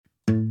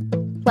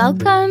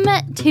Welcome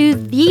to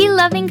the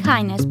Loving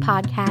Kindness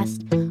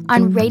podcast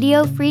on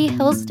Radio Free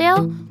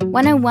Hillsdale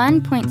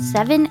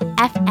 101.7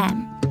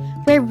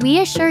 FM, where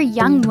we assure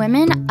young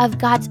women of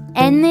God's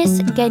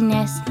endless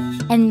goodness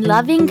and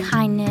loving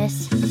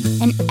kindness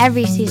in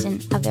every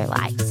season of their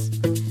lives.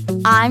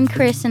 I'm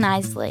Carissa and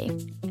Isley.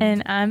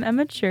 And I'm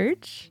Emma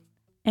Church.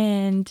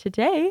 And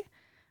today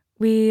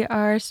we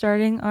are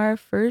starting our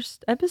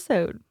first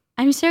episode.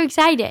 I'm so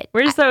excited.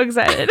 We're so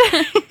excited.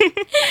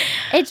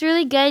 It's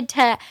really good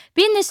to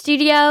be in the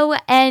studio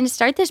and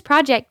start this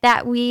project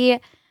that we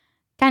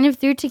kind of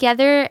threw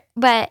together,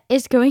 but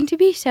it's going to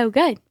be so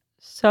good.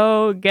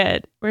 So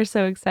good. We're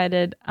so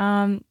excited.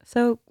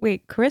 So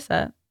wait,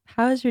 Carissa,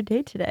 how is your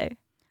day today?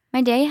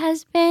 My day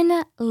has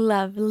been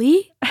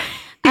lovely.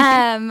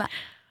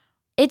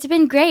 It's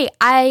been great.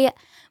 I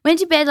went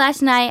to bed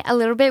last night a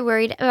little bit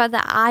worried about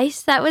the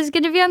ice that was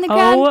going to be on the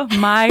ground. Oh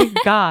my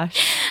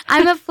gosh.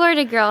 I'm a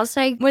Florida girl,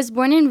 so I was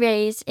born and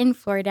raised in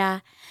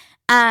Florida.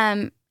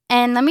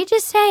 And let me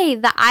just say,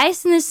 the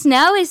ice and the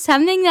snow is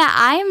something that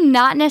I'm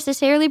not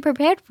necessarily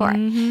prepared for.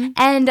 Mm-hmm.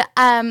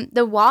 And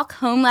the walk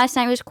home last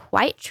night was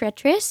quite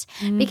treacherous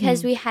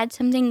because we had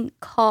something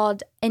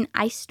called an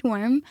ice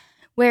storm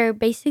where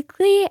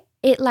basically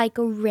it like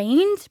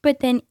rains but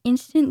then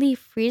instantly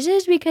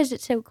freezes because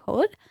it's so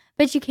cold,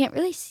 but you can't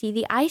really see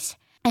the ice.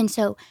 And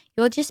so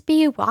you'll just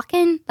be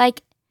walking,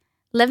 like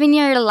living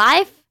your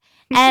life.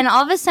 And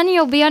all of a sudden,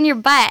 you'll be on your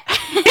butt.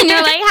 And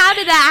you're like, how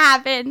did that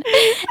happen? And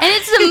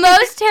it's the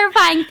most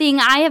terrifying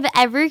thing I have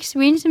ever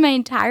experienced in my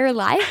entire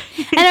life.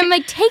 And I'm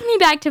like, take me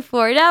back to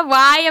Florida.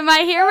 Why am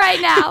I here right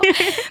now?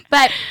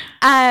 But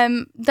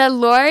the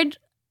Lord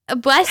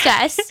blessed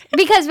us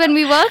because when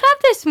we woke up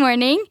this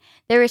morning,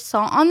 there was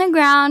salt on the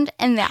ground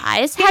and the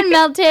ice had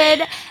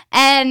melted.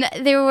 And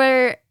there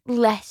were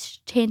less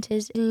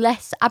chances,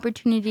 less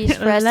opportunities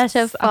for us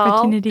to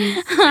fall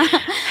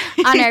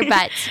on our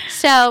butts.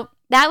 So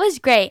that was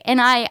great, and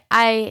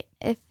I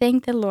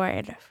thank the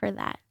Lord for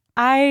that.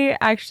 I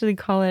actually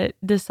call it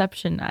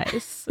deception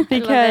ice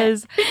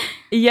because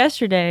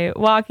yesterday,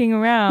 walking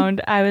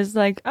around, I was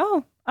like,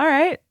 oh, all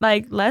right,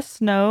 like less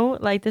snow,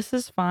 like this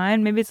is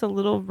fine. Maybe it's a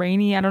little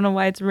rainy. I don't know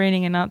why it's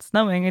raining and not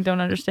snowing. I don't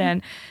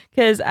understand.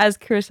 Because as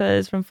Carissa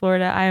is from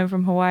Florida, I am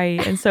from Hawaii,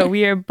 and so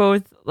we are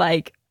both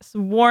like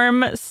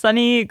warm,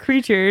 sunny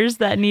creatures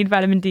that need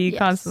vitamin D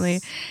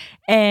constantly.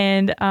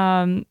 And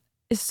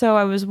so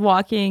I was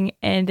walking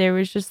and there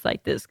was just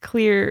like this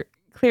clear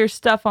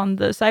stuff on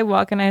the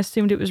sidewalk and I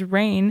assumed it was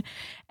rain.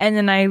 And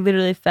then I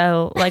literally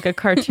fell like a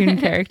cartoon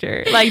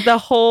character, like the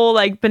whole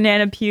like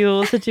banana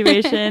peel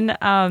situation.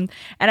 And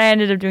I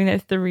ended up doing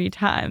that 3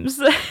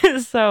 times.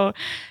 So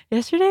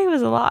yesterday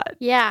was a lot.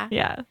 Yeah.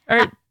 Yeah.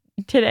 Or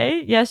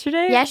today?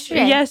 Yesterday?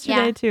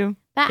 Yesterday too.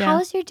 But how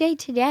was your day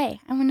today?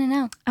 I want to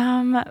know.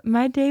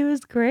 My day was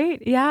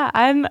great. Yeah,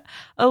 I'm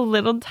a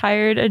little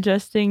tired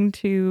adjusting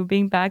to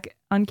being back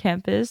on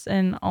campus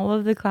and all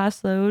of the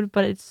class load,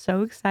 but it's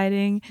so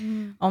exciting.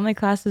 All my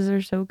classes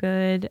are so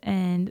good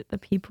and the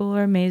people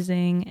are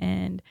amazing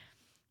and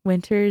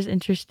winter is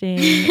interesting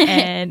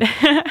and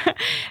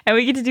and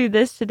we get to do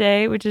this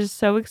today, which is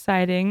so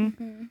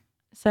exciting.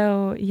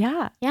 So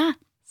yeah,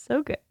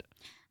 so good.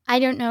 I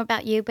don't know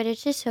about you, but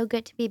it's just so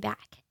good to be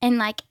back and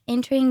like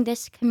entering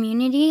this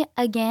community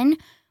again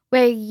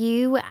where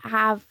you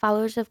have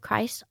followers of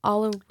Christ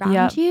all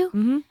around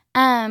you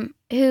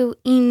who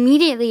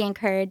immediately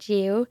encourage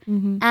you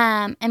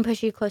and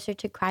push you closer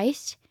to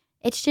Christ.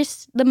 It's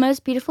just the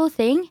most beautiful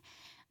thing.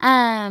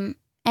 And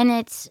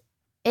it's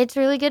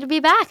really good to be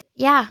back.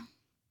 Yeah.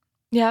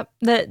 Yep.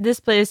 This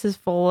place is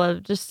full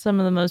of just some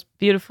of the most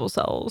beautiful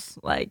souls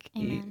like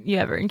you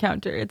ever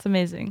encounter. It's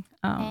amazing.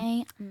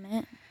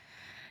 Amen.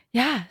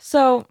 Yeah.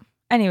 So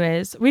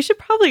anyways, we should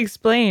probably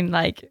explain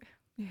like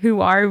who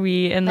are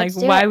we and like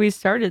why we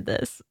started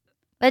this.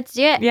 Let's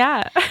do it.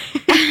 Yeah.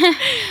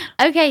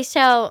 Okay.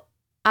 So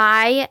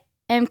I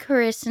am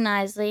Carissa and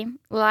Isley,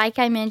 like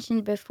I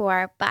mentioned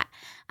before, but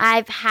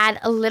I've had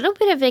a little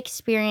bit of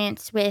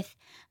experience with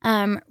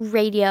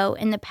radio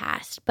in the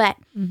past, but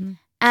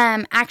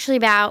actually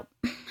about,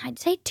 I'd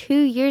say 2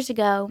 years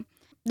ago,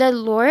 the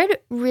Lord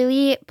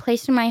really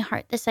placed in my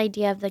heart this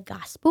idea of the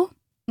gospel,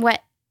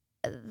 what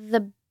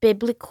the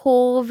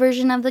biblical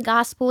version of the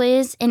gospel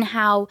is and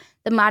how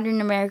the modern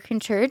American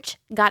church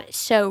got it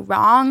so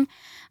wrong.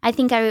 I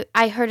think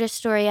I heard a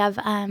story of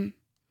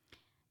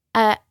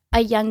a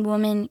young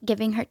woman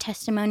giving her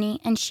testimony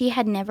and she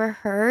had never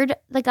heard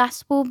the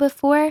gospel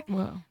before.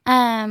 Whoa.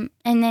 And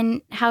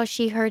then how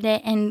she heard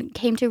it and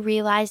came to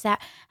realize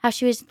that how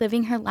she was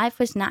living her life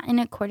was not in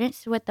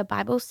accordance to what the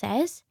Bible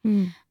says.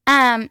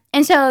 And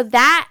so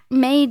that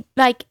made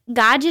like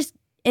God just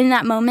in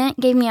that moment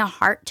gave me a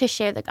heart to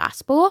share the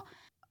gospel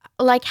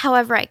like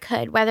however I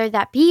could, whether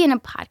that be in a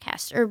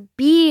podcast or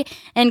be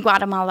in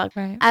Guatemala,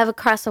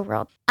 across the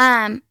world.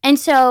 And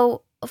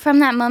so from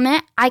that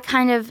moment, I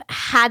kind of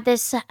had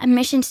this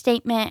mission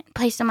statement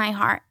placed in my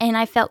heart, and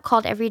I felt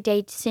called every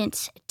day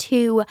since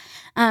to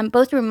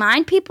both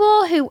remind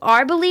people who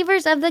are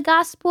believers of the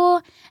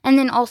gospel, and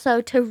then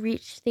also to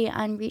reach the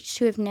unreached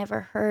who have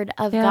never heard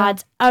of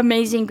God's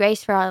amazing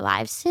grace for our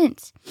lives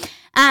since.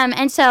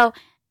 And so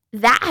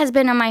that has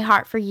been on my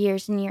heart for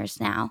years and years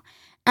now.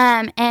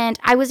 And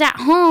I was at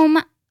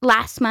home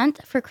last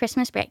month for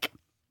Christmas break.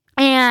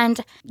 And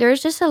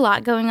there's just a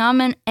lot going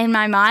on in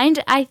my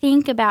mind, I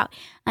think, about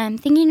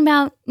thinking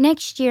about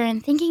next year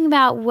and thinking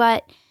about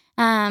where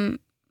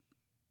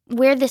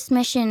this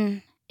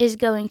mission is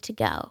going to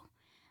go.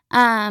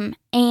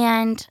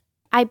 And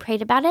I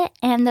prayed about it,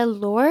 and the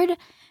Lord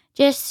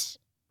just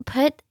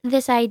put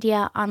this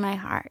idea on my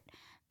heart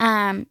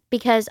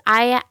because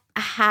I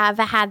have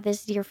had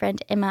this dear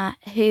friend, Emma,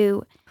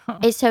 who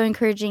is so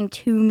encouraging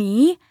to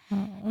me.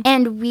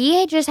 And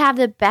we just have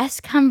the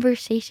best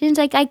conversations.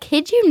 Like, I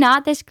kid you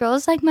not, this girl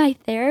is like my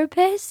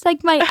therapist,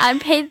 like my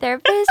unpaid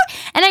therapist.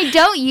 And I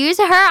don't use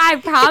her,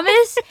 I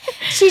promise.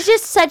 She's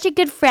just such a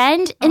good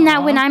friend in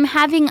that when I'm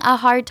having a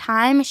hard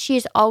time, she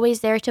is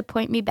always there to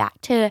point me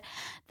back to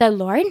the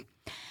Lord.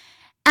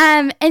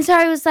 And so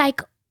I was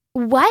like,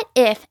 what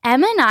if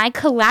Emma and I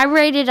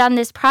collaborated on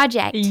this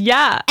project?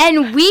 Yeah.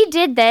 And we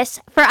did this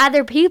for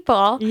other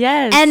people.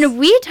 Yes. And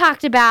we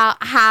talked about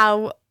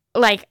how,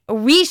 like,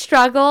 we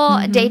struggle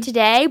day to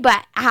day,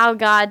 but how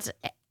God's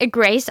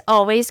grace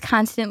always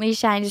constantly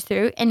shines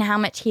through and how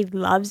much he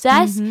loves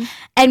us.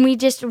 And we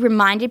just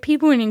reminded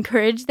people and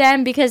encouraged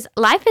them because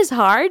life is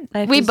hard.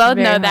 We both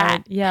know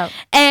that. Yeah.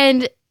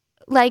 And,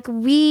 like,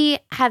 we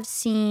have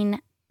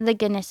seen the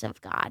goodness of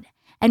God.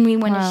 And we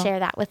want to share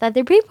that with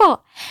other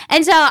people.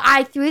 And so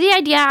I threw the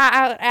idea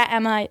out at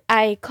Emma.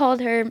 I called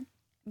her,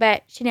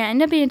 but she didn't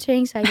end up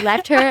answering. So I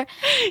left her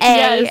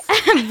a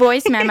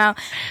voice memo.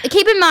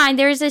 Keep in mind,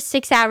 there is a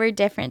 6-hour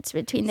difference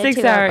between the two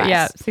of us.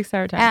 Yeah,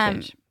 6-hour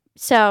time change.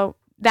 So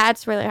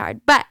that's really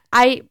hard. But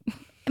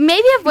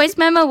maybe a voice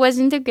memo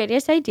wasn't the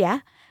greatest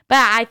idea, but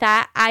I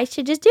thought I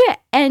should just do it.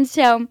 And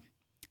so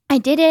I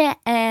did it,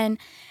 and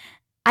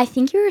I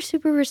think you were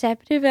super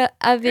receptive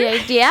of the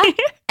idea.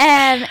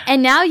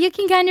 And now you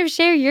can kind of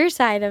share your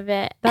side of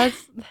it.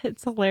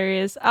 It's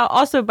hilarious.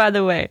 Also, by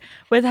the way,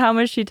 with how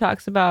much she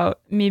talks about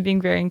me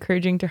being very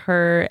encouraging to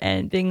her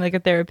and being like a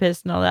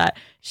therapist and all that,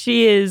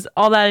 she is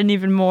all that and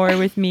even more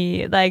with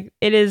me. Like,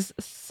 it is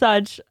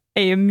such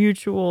a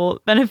mutual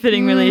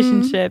benefiting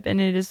relationship,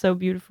 and it is so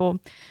beautiful.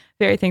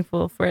 Very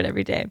thankful for it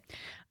every day.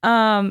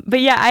 But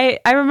yeah,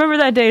 I remember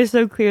that day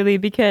so clearly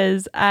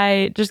because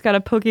I just got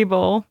a poke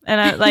bowl, and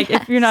I like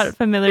if you're not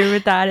familiar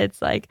with that, it's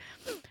like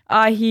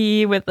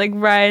ahi with like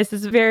rice.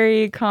 It's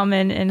very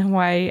common in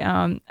Hawaii.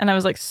 And I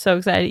was like so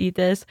excited to eat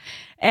this,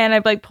 and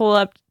I like pull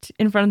up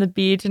in front of the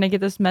beach, and I get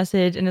this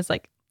message, and it's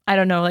like, I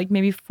don't know, like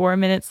maybe 4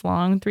 minutes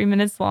long, 3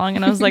 minutes long,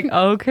 and I was like,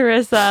 oh,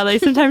 Carissa, like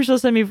sometimes she'll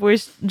send me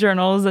voice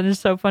journals, and it's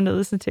so fun to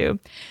listen to.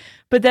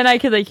 But then I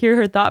could like hear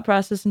her thought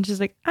process, and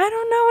she's like, I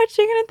don't know what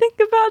you're gonna think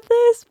about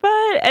this,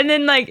 but and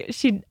then like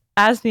she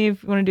asked me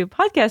if we want to do a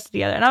podcast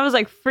together, and I was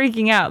like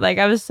freaking out. Like,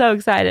 I was so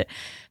excited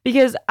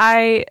because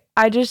I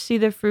just see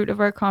the fruit of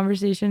our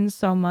conversations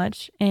so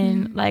much,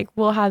 and like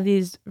we'll have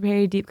these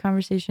very deep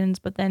conversations,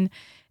 but then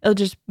it'll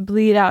just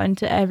bleed out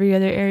into every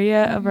other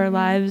area of our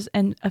lives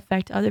and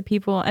affect other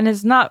people. And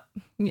it's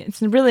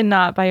really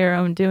not by our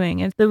own doing.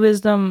 It's the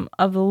wisdom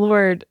of the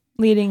Lord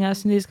leading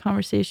us in these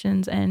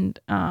conversations and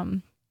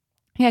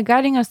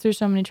guiding us through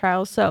so many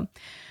trials. So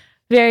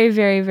very,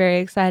 very, very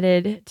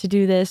excited to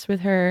do this with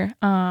her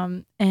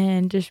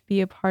and just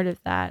be a part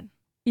of that.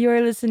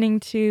 You're listening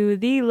to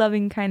the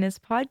Loving Kindness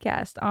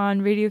podcast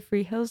on Radio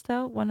Free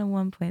Hillsdale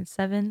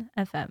 101.7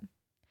 FM.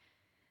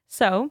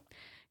 So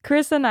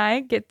Carissa and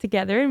I get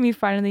together and we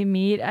finally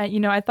meet.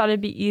 I thought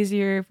it'd be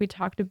easier if we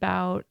talked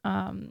about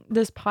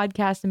this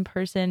podcast in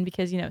person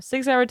because,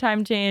 6-hour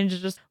time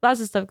change, just lots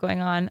of stuff going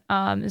on.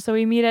 So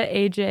we meet at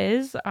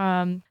AJ's,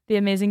 the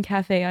amazing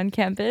cafe on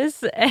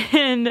campus.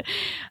 And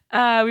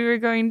we were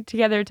going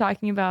together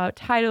talking about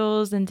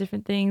titles and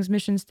different things,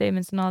 mission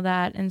statements and all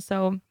that. And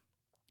so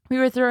we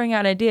were throwing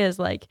out ideas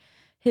like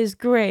His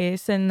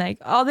grace and like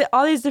all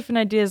these different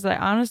ideas that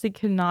I honestly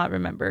could not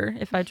remember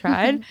if I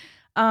tried.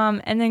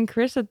 And then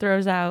Carissa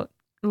throws out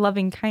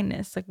Loving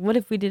Kindness. Like, what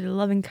if we did a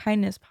Loving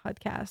Kindness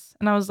podcast?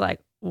 And I was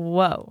like,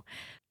 whoa.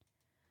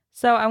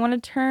 So I want to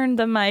turn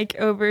the mic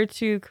over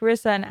to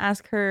Carissa and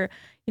ask her,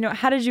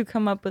 how did you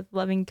come up with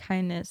Loving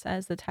Kindness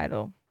as the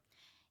title?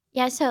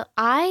 Yeah, so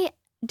I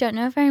don't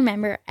know if I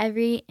remember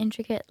every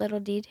intricate little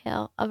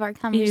detail of our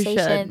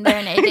conversation there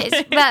in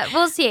AJ's, but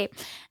we'll see.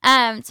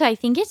 So I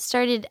think it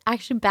started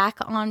actually back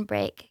on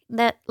break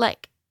that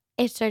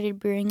it started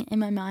brewing in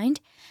my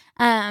mind.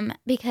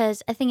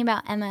 Because a thing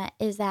about Emma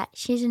is that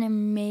she's an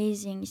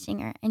amazing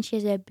singer and she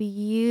has a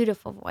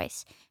beautiful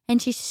voice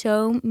and she's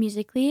so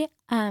musically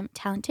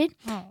talented.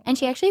 Oh. And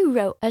she actually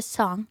wrote a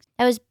song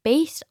that was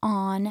based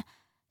on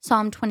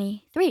Psalm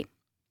 23.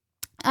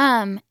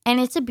 And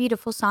it's a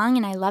beautiful song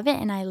and I love it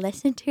and I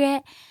listen to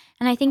it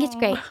and I think it's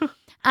great.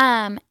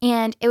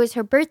 And it was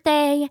her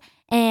birthday,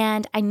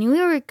 and I knew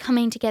we were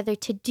coming together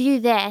to do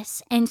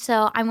this. And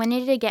so I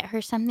wanted to get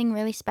her something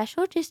really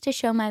special just to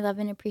show my love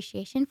and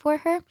appreciation for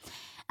her.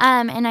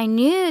 And I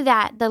knew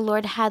that the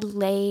Lord had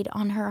laid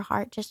on her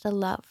heart just a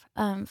love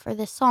for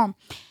this psalm.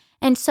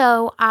 And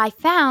so I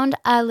found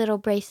a little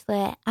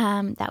bracelet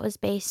that was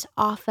based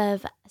off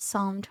of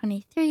Psalm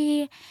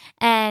 23.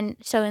 And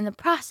so in the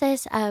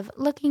process of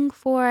looking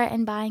for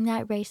and buying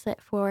that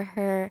bracelet for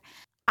her,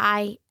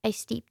 I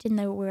steeped in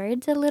the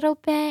words a little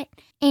bit.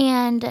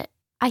 And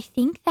I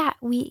think that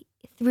we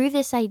threw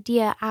this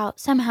idea out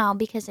somehow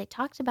because I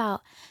talked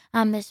about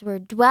this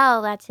word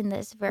dwell that's in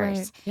this verse.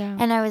 Right, yeah.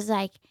 And I was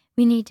like,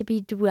 we need to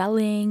be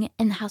dwelling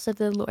in the house of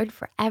the Lord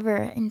forever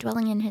and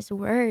dwelling in his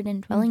word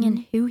and dwelling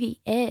in who he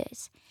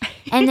is.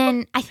 And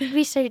then I think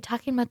we started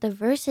talking about the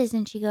verses,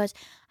 and she goes,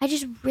 I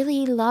just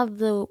really love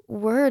the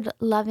word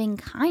loving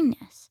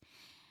kindness.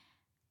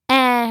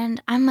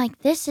 And I'm like,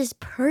 this is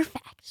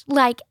perfect.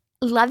 Like,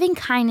 loving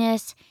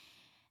kindness,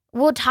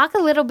 we'll talk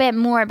a little bit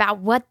more about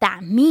what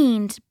that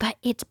means, but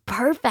it's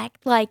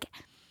perfect. Like,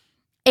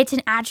 it's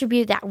an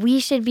attribute that we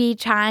should be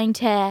trying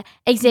to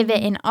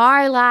exhibit in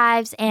our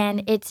lives,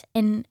 and it's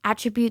an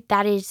attribute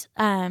that is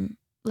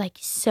like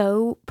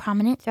so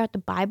prominent throughout the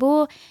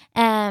Bible,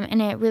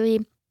 and it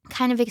really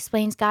kind of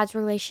explains God's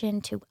relation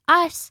to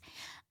us.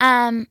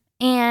 And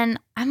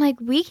I'm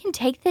like, we can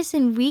take this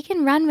and we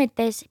can run with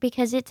this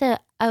because it's a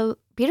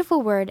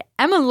beautiful word.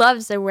 Emma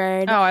loves the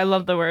word. Oh, I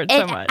love the word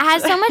so much. It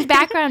has so much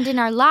background in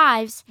our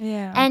lives.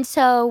 Yeah. And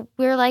so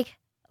we're like,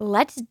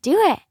 let's do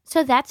it.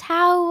 So that's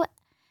how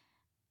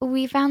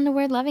we found the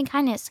word loving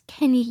kindness.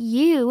 Can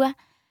you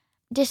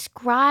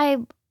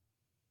describe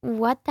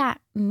what that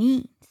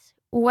means?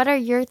 What are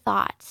your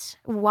thoughts?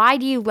 Why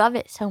do you love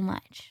it so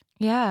much?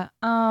 Yeah.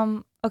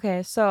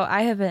 Okay, so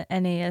I have an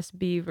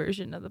NASB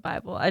version of the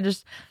Bible. I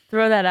just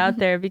throw that out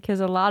there because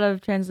a lot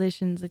of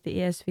translations like the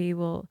ESV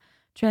will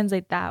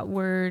translate that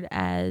word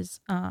as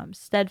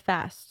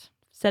steadfast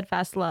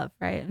love,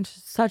 right? And it's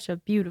just such a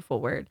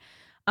beautiful word.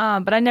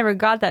 But I never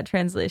got that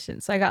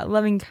translation. So I got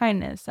loving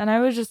kindness. And I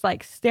was just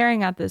like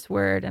staring at this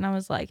word, and I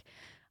was like,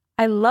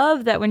 I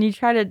love that when you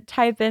try to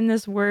type in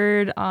this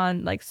word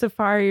on like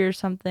Safari or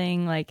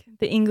something, like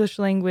the English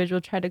language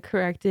will try to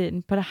correct it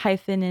and put a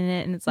hyphen in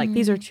it. And it's like,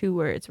 these are two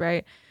words,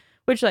 right?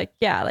 Which like,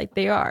 yeah, like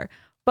they are.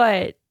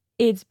 But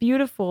it's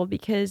beautiful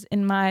because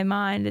in my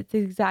mind, it's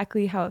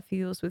exactly how it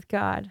feels with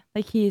God.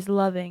 Like he is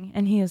loving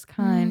and he is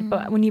kind.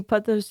 But when you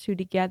put those two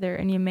together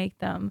and you make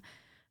them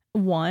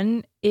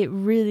one, it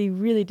really,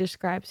 really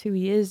describes who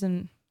he is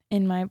in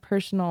my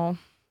personal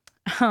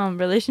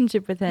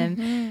relationship with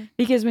him.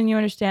 Because when you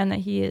understand that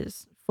he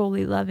is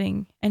fully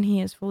loving and he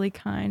is fully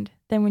kind,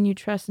 then when you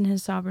trust in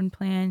his sovereign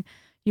plan,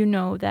 you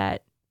know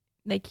that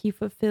like he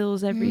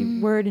fulfills every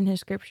word in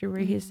his scripture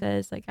where he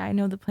says like, I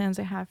know the plans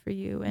I have for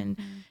you, and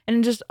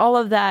just all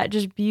of that,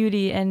 just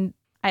beauty. And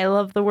I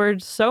love the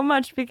word so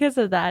much because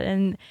of that,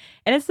 and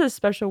it's a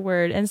special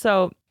word. And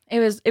so it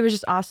was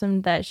just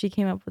awesome that she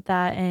came up with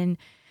that. And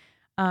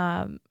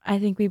I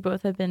think we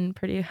both have been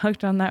pretty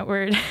hooked on that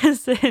word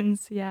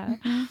since. Yeah.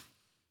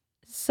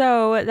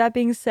 So that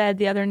being said,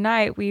 the other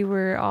night we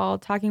were all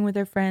talking with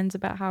our friends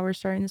about how we're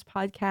starting this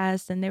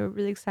podcast, and they were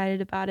really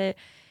excited about it.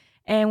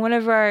 And one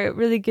of our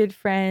really good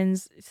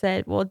friends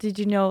said, well, do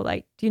you know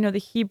the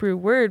Hebrew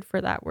word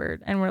for that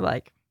word? And we're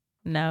like,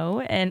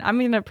 no. And I'm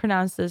going to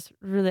pronounce this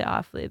really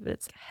awfully, but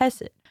it's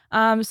Hesed.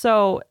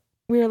 So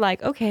we were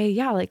like, okay,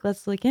 yeah, like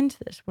let's look into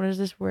this. What does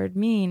this word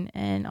mean?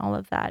 And all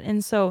of that.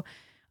 And so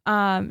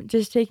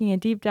just taking a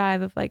deep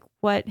dive of like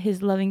what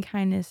his loving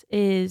kindness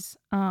is,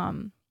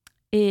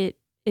 it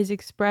is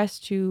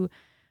expressed to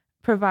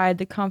provide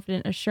the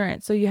confident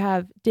assurance. So you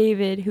have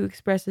David who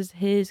expresses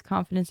his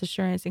confidence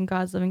assurance in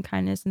God's loving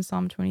kindness in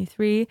Psalm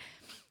 23.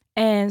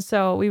 And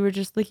so we were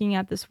just looking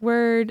at this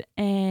word,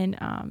 and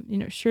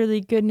surely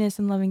goodness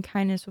and loving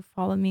kindness will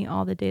follow me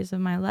all the days of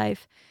my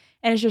life.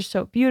 And it's just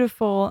so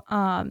beautiful.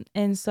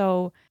 And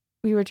so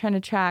we were trying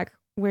to track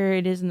where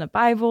it is in the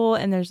Bible,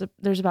 and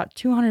there's about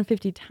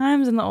 250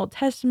 times in the Old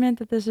Testament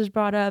that this is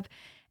brought up.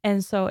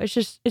 And so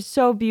it's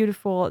so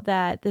beautiful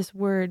that this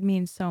word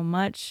means so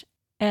much,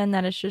 and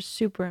that it's just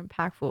super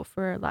impactful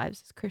for our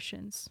lives as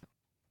Christians.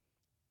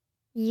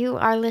 You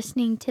are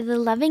listening to the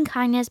Loving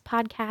Kindness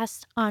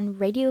podcast on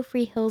Radio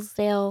Free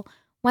Hillsdale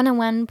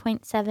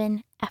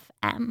 101.7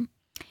 FM.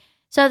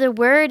 So the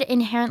word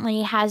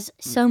inherently has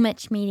so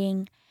much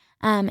meaning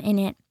in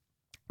it.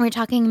 We're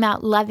talking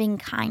about loving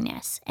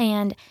kindness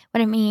and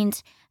what it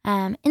means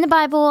in the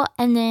Bible.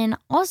 And then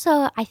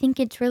also, I think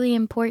it's really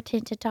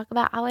important to talk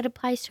about how it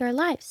applies to our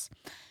lives.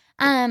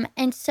 And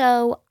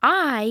so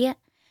I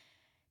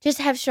just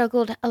have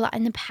struggled a lot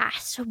in the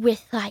past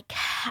with like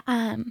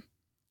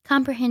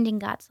comprehending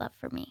God's love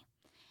for me.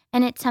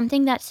 And it's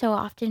something that's so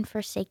often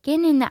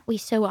forsaken and that we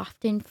so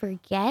often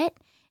forget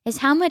is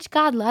how much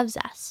God loves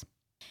us.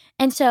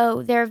 And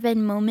so there have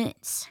been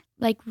moments,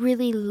 like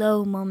really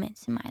low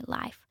moments in my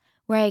life,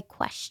 where I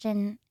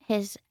question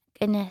his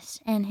goodness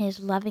and his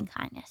loving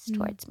kindness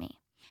towards me.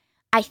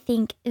 I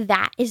think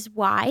that is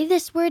why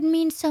this word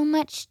means so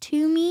much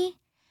to me,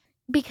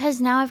 because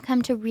now I've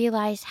come to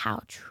realize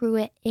how true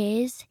it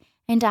is,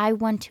 and I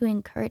want to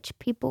encourage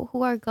people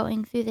who are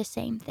going through the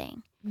same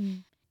thing.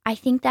 I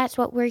think that's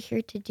what we're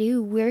here to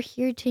do. We're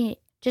here to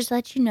just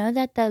let you know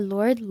that the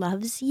Lord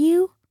loves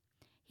you.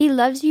 He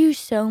loves you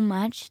so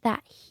much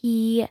that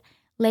he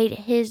laid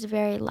his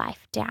very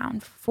life down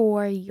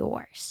for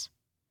yours.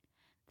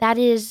 That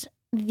is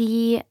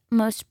the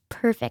most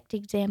perfect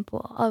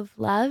example of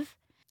love.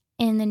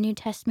 In the New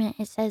Testament,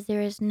 it says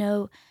there is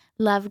no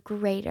love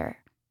greater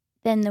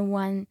than the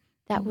one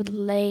that would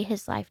lay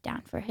his life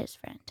down for his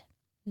friend.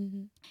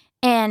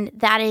 And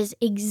that is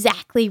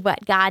exactly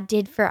what God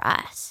did for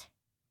us.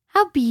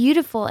 How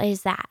beautiful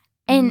is that?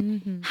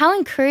 And how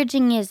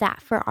encouraging is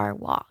that for our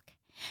walk?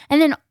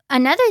 And then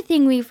another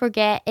thing we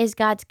forget is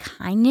God's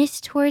kindness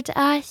towards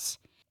us.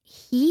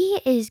 He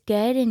is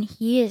good and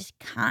he is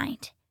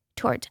kind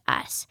towards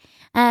us.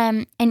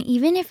 And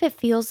even if it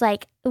feels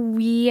like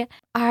we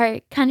are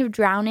kind of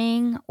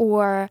drowning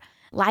or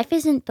life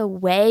isn't the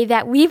way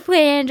that we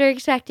planned or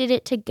expected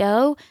it to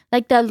go,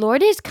 like the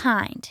Lord is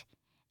kind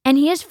and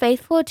he is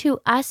faithful to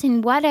us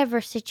in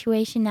whatever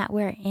situation that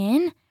we're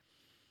in.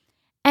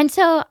 And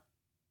so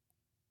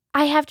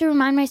I have to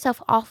remind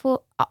myself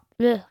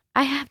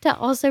I have to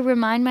also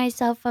remind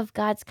myself of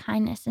God's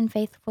kindness and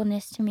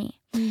faithfulness to me.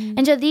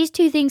 And so these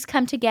two things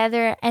come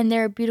together and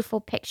they're a beautiful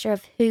picture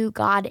of who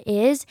God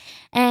is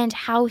and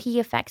how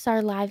he affects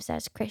our lives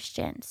as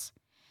Christians.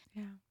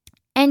 Yeah.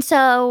 And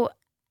so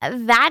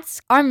that's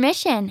our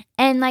mission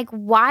and like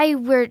why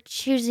we're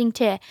choosing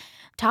to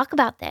talk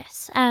about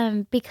this,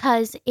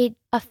 because it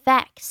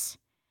affects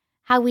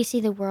how we see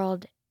the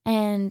world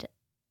and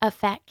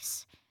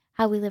affects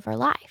how we live our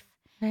life.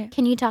 Right.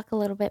 Can you talk a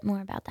little bit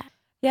more about that?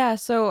 Yeah,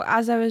 so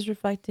as I was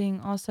reflecting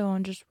also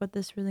on just what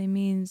this really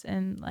means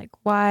and like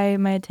why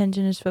my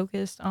attention is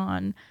focused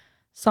on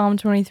Psalm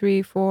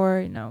 23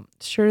 for,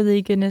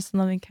 surely goodness and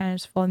loving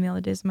kindness follow me all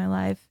the days of my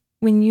life.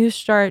 When you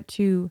start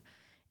to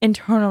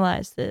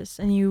internalize this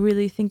and you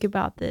really think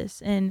about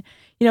this and,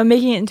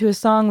 making it into a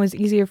song was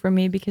easier for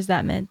me because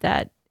that meant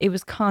that it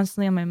was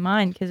constantly on my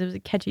mind because it was a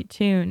catchy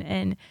tune.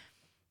 And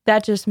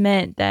that just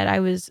meant that I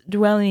was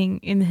dwelling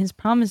in his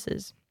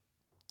promises.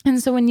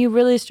 And so when you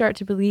really start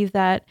to believe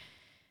that,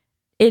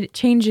 it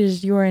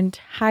changes your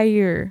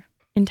entire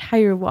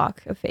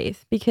walk of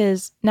faith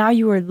because now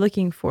you are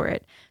looking for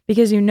it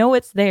because you know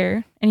it's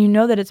there and you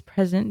know that it's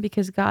present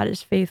because God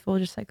is faithful,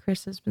 just like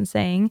Chris has been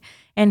saying,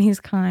 and he's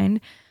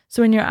kind.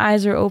 So when your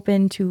eyes are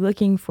open to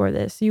looking for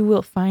this, you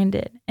will find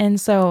it.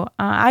 And so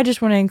I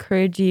just want to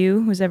encourage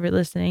you, who's ever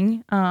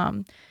listening,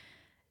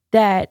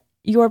 that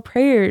your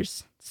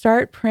prayers,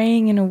 start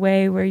praying in a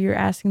way where you're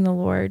asking the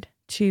Lord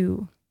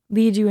to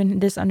lead you in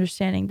this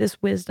understanding, this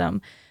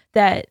wisdom,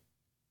 that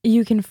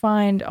you can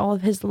find all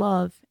of his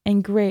love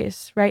and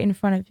grace right in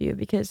front of you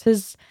because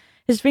his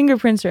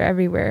fingerprints are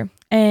everywhere.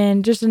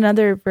 And just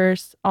another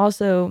verse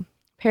also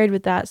paired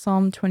with that,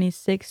 Psalm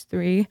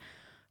 26:3,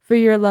 for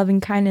your loving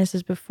kindness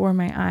is before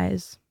my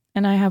eyes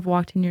and I have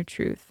walked in your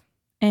truth.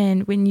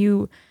 And when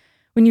you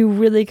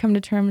really come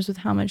to terms with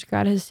how much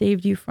God has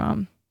saved you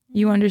from,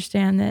 you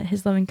understand that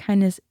his loving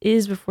kindness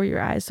is before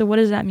your eyes. So what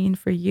does that mean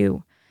for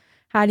you?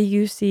 How do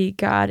you see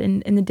God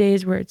in the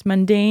days where it's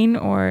mundane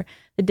or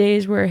the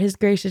days where his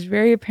grace is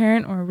very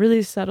apparent or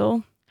really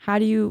subtle? How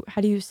do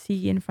you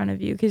see in front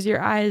of you? Because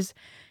your eyes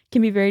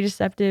can be very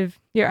deceptive.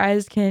 Your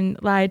eyes can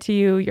lie to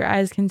you. Your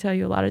eyes can tell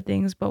you a lot of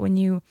things. But when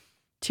you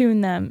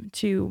tune them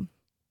to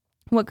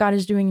what God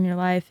is doing in your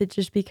life, it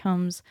just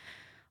becomes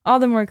all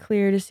the more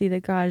clear to see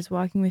that God is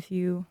walking with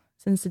you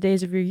since the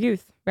days of your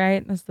youth,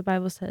 right? As the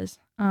Bible says.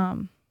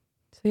 So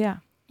yeah.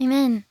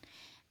 Amen.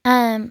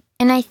 And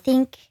I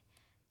think,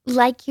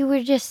 like you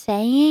were just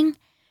saying,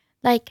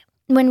 like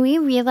when we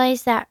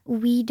realize that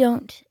we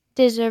don't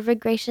deserve a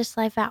gracious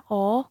life at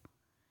all,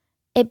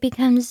 it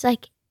becomes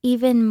like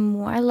even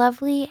more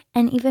lovely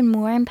and even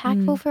more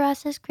impactful for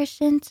us as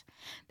Christians.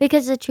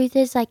 Because the truth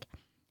is, like,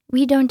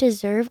 we don't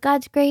deserve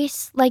God's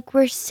grace. Like,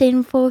 we're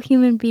sinful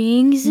human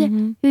beings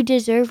who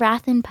deserve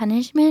wrath and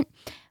punishment.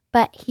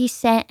 But he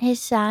sent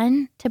his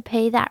son to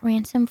pay that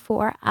ransom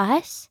for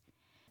us.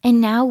 And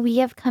now we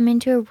have come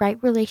into a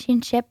right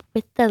relationship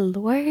with the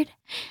Lord.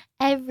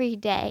 Every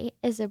day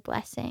is a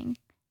blessing.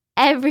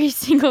 Every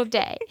single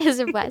day is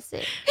a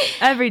blessing.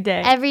 Every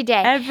day. Every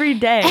day. Every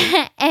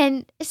day.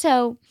 And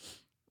so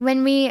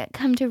when we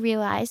come to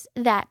realize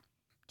that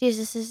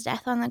Jesus'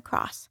 death on the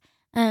cross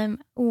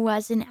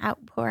was an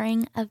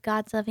outpouring of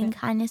God's loving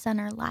kindness on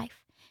our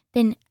life,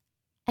 then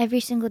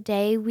every single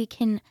day we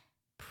can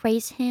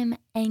praise him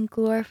and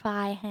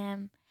glorify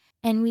him.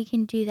 And we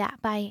can do that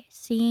by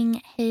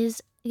seeing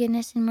his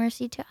goodness and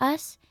mercy to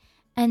us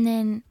and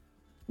then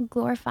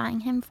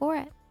glorifying him for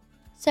it.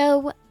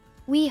 So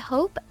we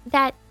hope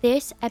that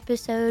this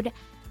episode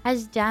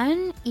has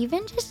done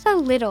even just a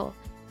little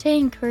to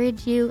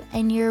encourage you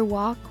in your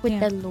walk with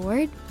the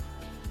Lord.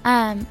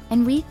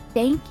 And we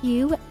thank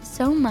you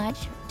so much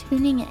for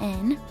tuning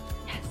in.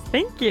 Yes,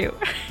 thank you.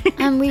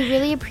 We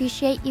really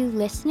appreciate you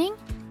listening.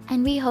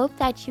 And we hope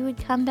that you would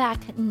come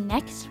back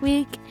next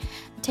week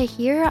to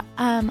hear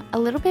a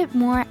little bit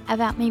more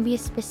about maybe a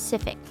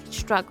specific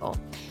struggle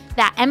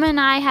that Emma and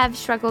I have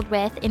struggled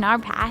with in our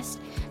past,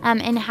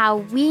 and how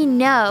we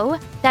know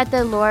that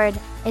the Lord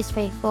is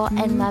faithful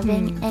and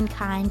loving and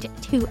kind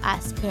to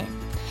us in.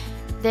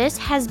 This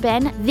has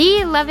been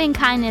the Loving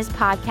Kindness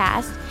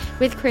podcast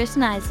with Chris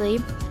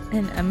Knisley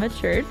and Emma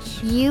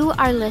Church. You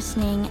are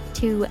listening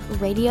to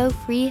Radio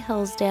Free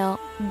Hillsdale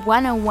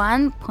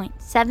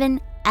 101.7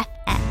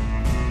 FM.